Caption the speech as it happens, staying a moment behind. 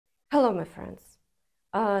Hello, my friends.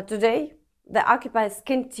 Today, the occupiers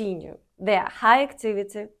continue their high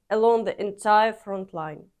activity along the entire front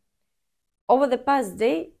line. Over the past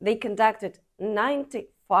day, they conducted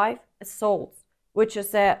 95 assaults, which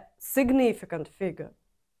is a significant figure.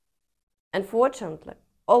 Unfortunately,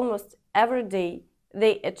 almost every day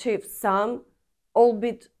they achieve some,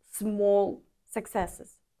 albeit small,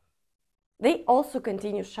 successes. They also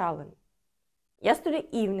continue shelling. Yesterday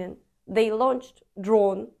evening, they launched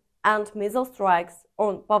drone and missile strikes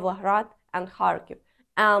on Pavlograd and Kharkiv,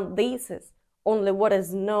 and this is only what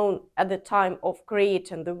is known at the time of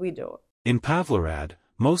creating the video. In Pavlograd,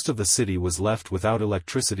 most of the city was left without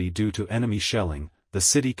electricity due to enemy shelling, the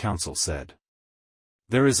city council said.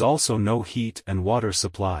 There is also no heat and water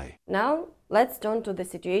supply. Now, let's turn to the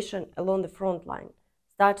situation along the front line,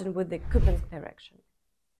 starting with the Kupiansk direction.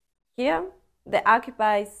 Here, the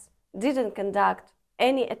occupiers didn't conduct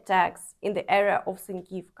any attacks in the area of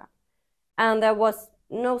Sinkivka, and there was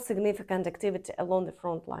no significant activity along the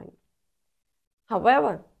front line.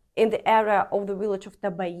 However, in the area of the village of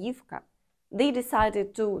Tabaivka, they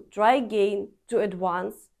decided to try again to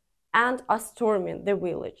advance and are storming the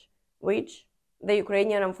village, which the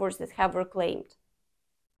Ukrainian armed forces have reclaimed.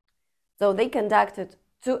 So they conducted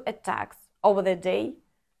 2 attacks over the day,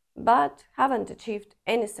 but haven't achieved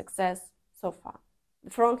any success so far. The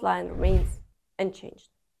front line remains unchanged.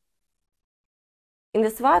 In the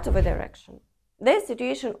Svatove direction, the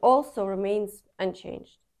situation also remains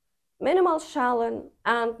unchanged. Minimal shelling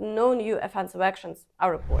and no new offensive actions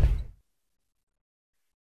are reported.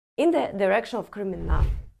 In the direction of Kreminna,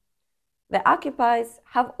 the occupiers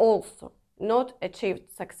have also not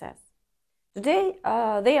achieved success. Today,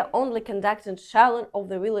 they are only conducting shelling of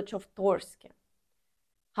the village of Torske.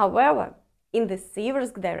 However, in the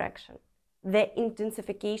Siversk direction, the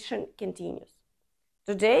intensification continues.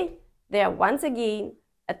 Today, they are once again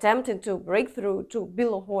attempting to break through to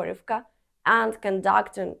Bilohorivka and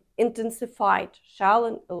conducting intensified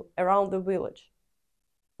shelling around the village.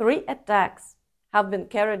 3 attacks have been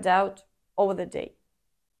carried out over the day.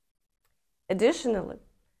 Additionally,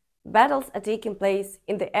 battles are taking place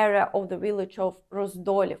in the area of the village of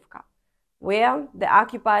Rozdolivka, where the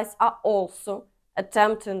occupiers are also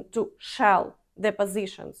attempting to shell the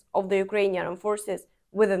positions of the Ukrainian armed forces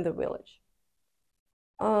within the village.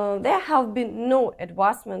 There have been no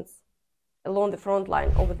advancements along the front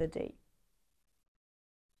line over the day.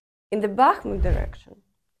 In the Bakhmut direction,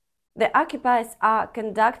 the occupiers are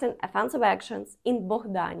conducting offensive actions in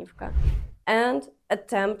Bogdanivka and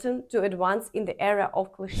attempting to advance in the area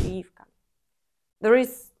of Klishchiivka. There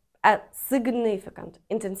is a significant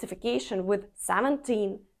intensification with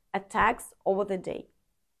 17 attacks over the day.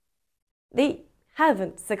 They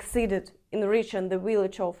haven't succeeded in reaching the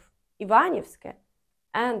village of Ivanivske,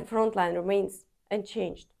 and the front line remains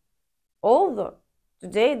unchanged. Although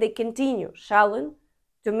today they continue shelling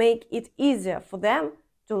to make it easier for them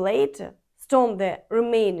to later storm the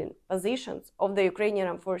remaining positions of the Ukrainian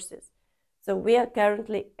armed forces. So we are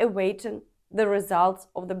currently awaiting the results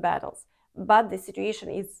of the battles, but the situation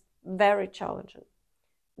is very challenging.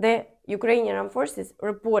 The Ukrainian armed forces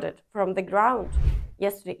reported from the ground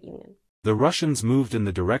yesterday evening. The Russians moved in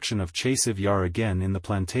the direction of Chasiv Yar again in the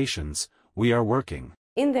plantations. We are working.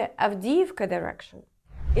 In the Avdiivka direction,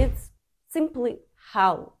 it's simply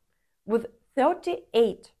hell, with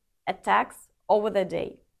 38 attacks over the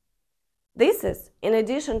day. This is in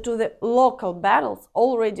addition to the local battles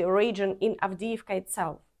already raging in Avdiivka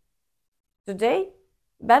itself. Today,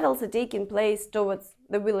 battles are taking place towards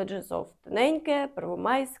the villages of Tonenke,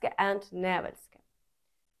 Prvomaiske and Nevelske.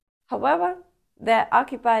 However, the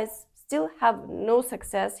occupiers still have no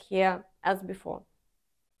success here as before.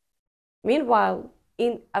 Meanwhile,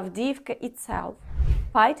 in Avdiivka itself,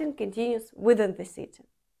 fighting continues within the city.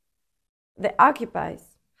 The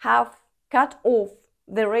occupiers have cut off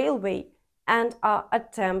the railway and are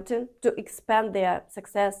attempting to expand their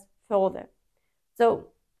success further. So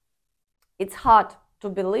it's hard to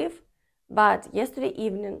believe, but yesterday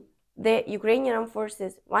evening, the Ukrainian armed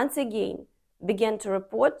forces once again began to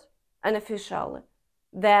report unofficially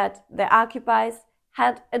that the occupiers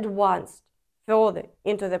had advanced further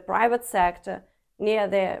into the private sector near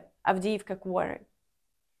the Avdiivka quarry.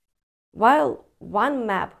 While one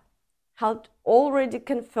map had already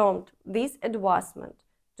confirmed this advancement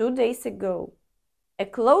 2 days ago, a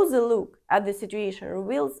closer look at the situation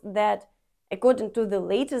reveals that, according to the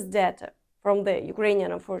latest data from the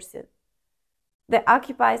Ukrainian armed forces, the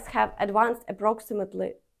occupiers have advanced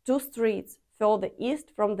approximately 2 streets further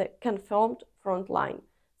east from the confirmed front line.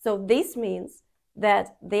 So this means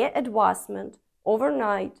that their advancement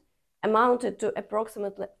overnight amounted to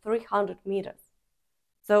approximately 300 meters.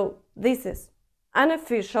 So this is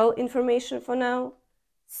unofficial information for now,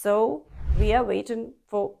 so we are waiting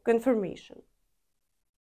for confirmation.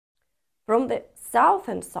 From the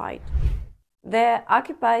southern side, the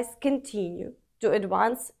occupiers continue to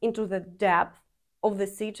advance into the depth of the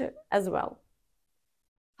city as well.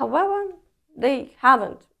 However, they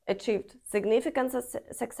haven't achieved significant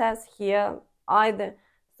success here either,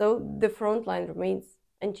 so the front line remains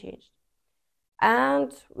unchanged.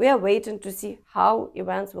 And we are waiting to see how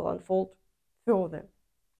events will unfold further.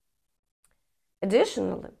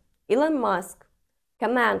 Additionally, Elon Musk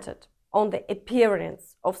commented on the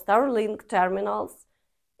appearance of Starlink terminals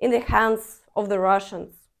in the hands of the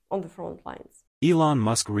Russians on the front lines. Elon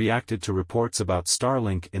Musk reacted to reports about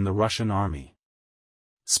Starlink in the Russian army.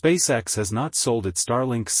 SpaceX has not sold its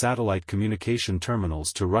Starlink satellite communication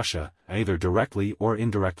terminals to Russia, either directly or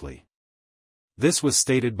indirectly. This was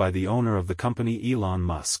stated by the owner of the company, Elon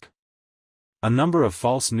Musk. A number of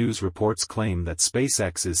false news reports claim that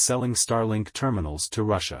SpaceX is selling Starlink terminals to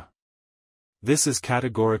Russia. This is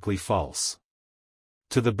categorically false.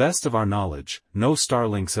 To the best of our knowledge, no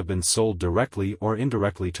Starlinks have been sold directly or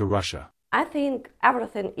indirectly to Russia. I think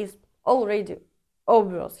everything is already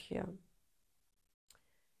obvious here.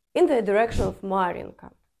 In the direction of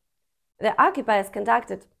Mariinka, the occupiers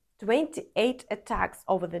conducted 28 attacks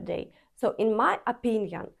over the day. So in my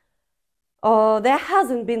opinion, there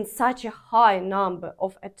hasn't been such a high number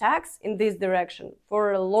of attacks in this direction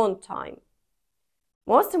for a long time.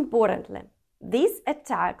 Most importantly, these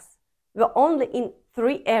attacks were only in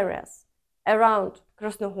 3 areas around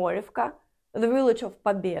Krasnohorivka, the village of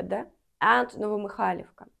Pobeda, and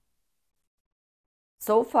Novomykhailivka.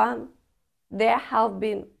 So far, there have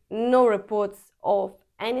been no reports of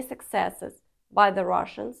any successes by the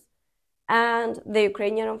Russians, and the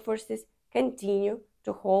Ukrainian forces continue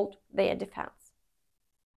to hold their defense.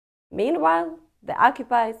 Meanwhile, the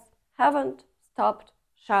occupiers haven't stopped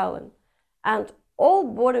shelling, and all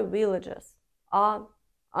border villages are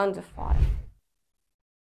under fire.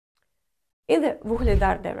 In the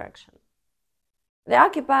Vuhledar direction, the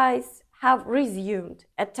occupiers have resumed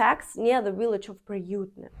attacks near the village of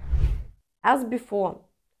Priutne. As before,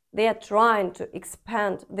 they are trying to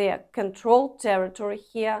expand their controlled territory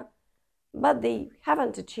here, but they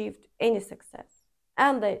haven't achieved any success,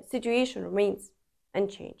 and the situation remains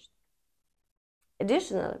unchanged.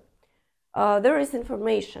 Additionally, there is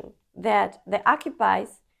information that the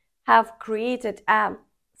occupiers have created a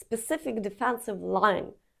specific defensive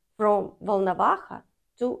line from Volnovakha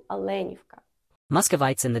to Olenivka.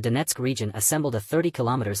 Muscovites in the Donetsk region assembled a 30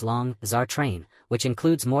 kilometers long Tsar train, which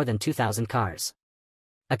includes more than 2,000 cars.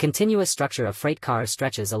 A continuous structure of freight cars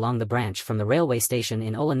stretches along the branch from the railway station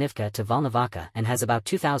in Olenivka to Volnovakha and has about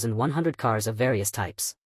 2,100 cars of various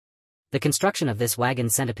types. The construction of this wagon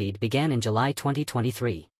centipede began in July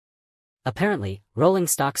 2023. Apparently, rolling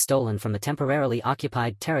stock stolen from the temporarily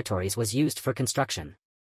occupied territories was used for construction.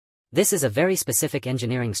 This is a very specific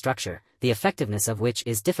engineering structure, the effectiveness of which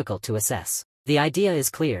is difficult to assess. The idea is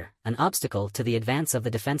clear, an obstacle to the advance of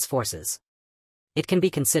the defense forces. It can be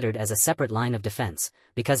considered as a separate line of defense,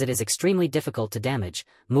 because it is extremely difficult to damage,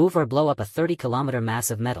 move or blow up a 30-kilometer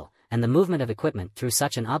mass of metal, and the movement of equipment through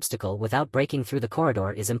such an obstacle without breaking through the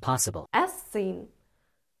corridor is impossible. As seen,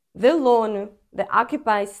 the longer the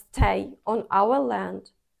occupiers stay on our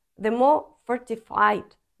land, the more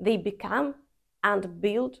fortified they become and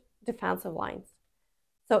build defensive lines.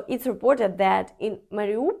 So it's reported that in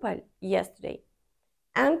Mariupol yesterday,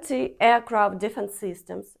 anti-aircraft defense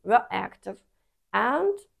systems were active,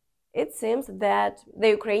 and it seems that the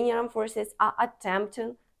Ukrainian forces are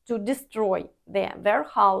attempting to destroy the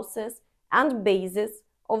warehouses and bases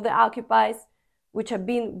of the occupiers, which are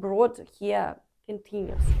being brought here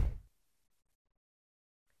continuously.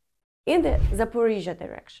 In the Zaporizhia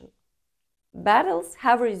direction, battles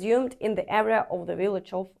have resumed in the area of the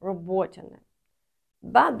village of Robotine,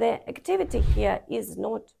 but the activity here is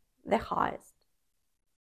not the highest.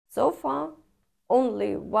 So far,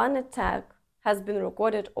 only one attack has been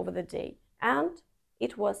recorded over the day, and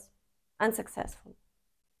it was unsuccessful.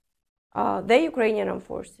 The Ukrainian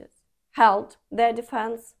forces held their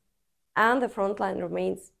defense, and the front line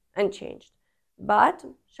remains unchanged, but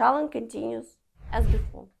shelling continues as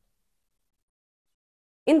before.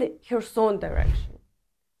 In the Kherson direction,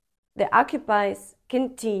 the occupiers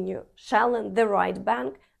continue shelling the right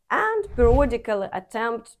bank and periodically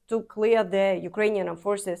attempt to clear the Ukrainian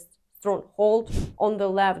forces' stronghold on the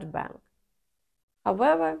left bank.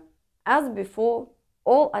 However, as before,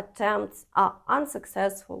 all attempts are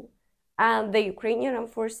unsuccessful, and the Ukrainian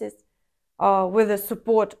forces, with the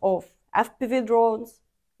support of FPV drones,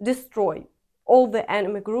 destroy all the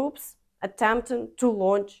enemy groups attempting to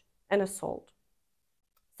launch an assault.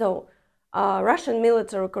 So, Russian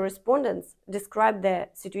military correspondents described the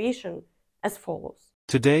situation as follows.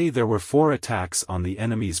 Today there were 4 attacks on the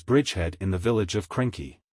enemy's bridgehead in the village of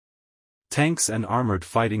Krinky. Tanks and armored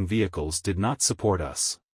fighting vehicles did not support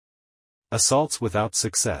us. Assaults without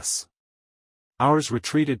success. Ours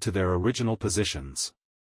retreated to their original positions.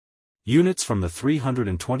 Units from the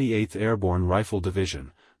 328th Airborne Rifle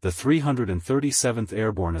Division, the 337th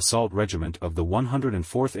Airborne Assault Regiment of the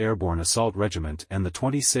 104th Airborne Assault Regiment and the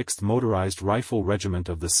 26th Motorized Rifle Regiment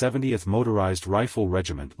of the 70th Motorized Rifle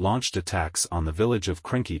Regiment launched attacks on the village of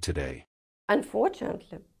Krinky today.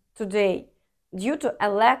 Unfortunately, today, due to a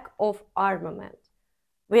lack of armament,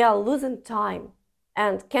 we are losing time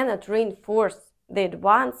and cannot reinforce the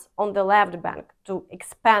advance on the left bank to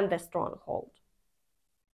expand the stronghold.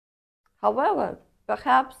 However,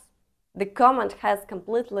 perhaps the command has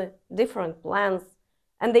completely different plans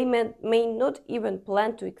and they may not even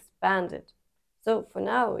plan to expand it. So for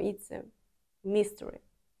now, it's a mystery.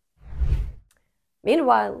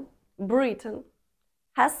 Meanwhile, Britain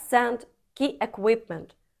has sent key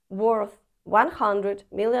equipment worth $100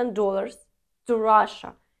 million to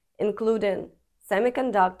Russia, including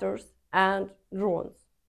semiconductors and drones.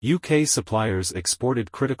 UK suppliers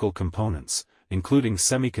exported critical components, including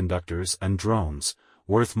semiconductors and drones,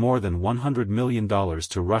 worth more than $100 million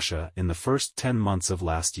to Russia in the first 10 months of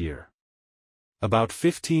last year. About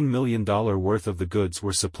 $15 million worth of the goods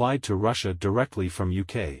were supplied to Russia directly from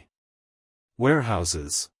UK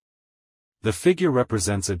warehouses. The figure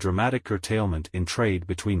represents a dramatic curtailment in trade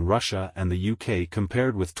between Russia and the UK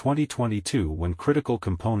compared with 2022 when critical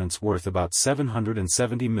components worth about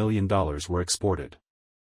 $770 million were exported.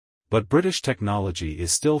 But British technology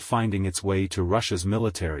is still finding its way to Russia's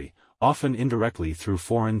military, often indirectly through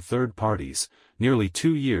foreign third parties, nearly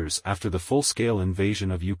 2 years after the full-scale invasion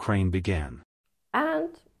of Ukraine began. And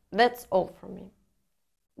that's all from me.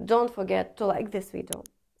 Don't forget to like this video,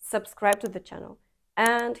 subscribe to the channel,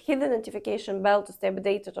 and hit the notification bell to stay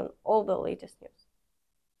updated on all the latest news.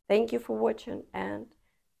 Thank you for watching and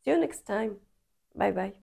see you next time. Bye bye.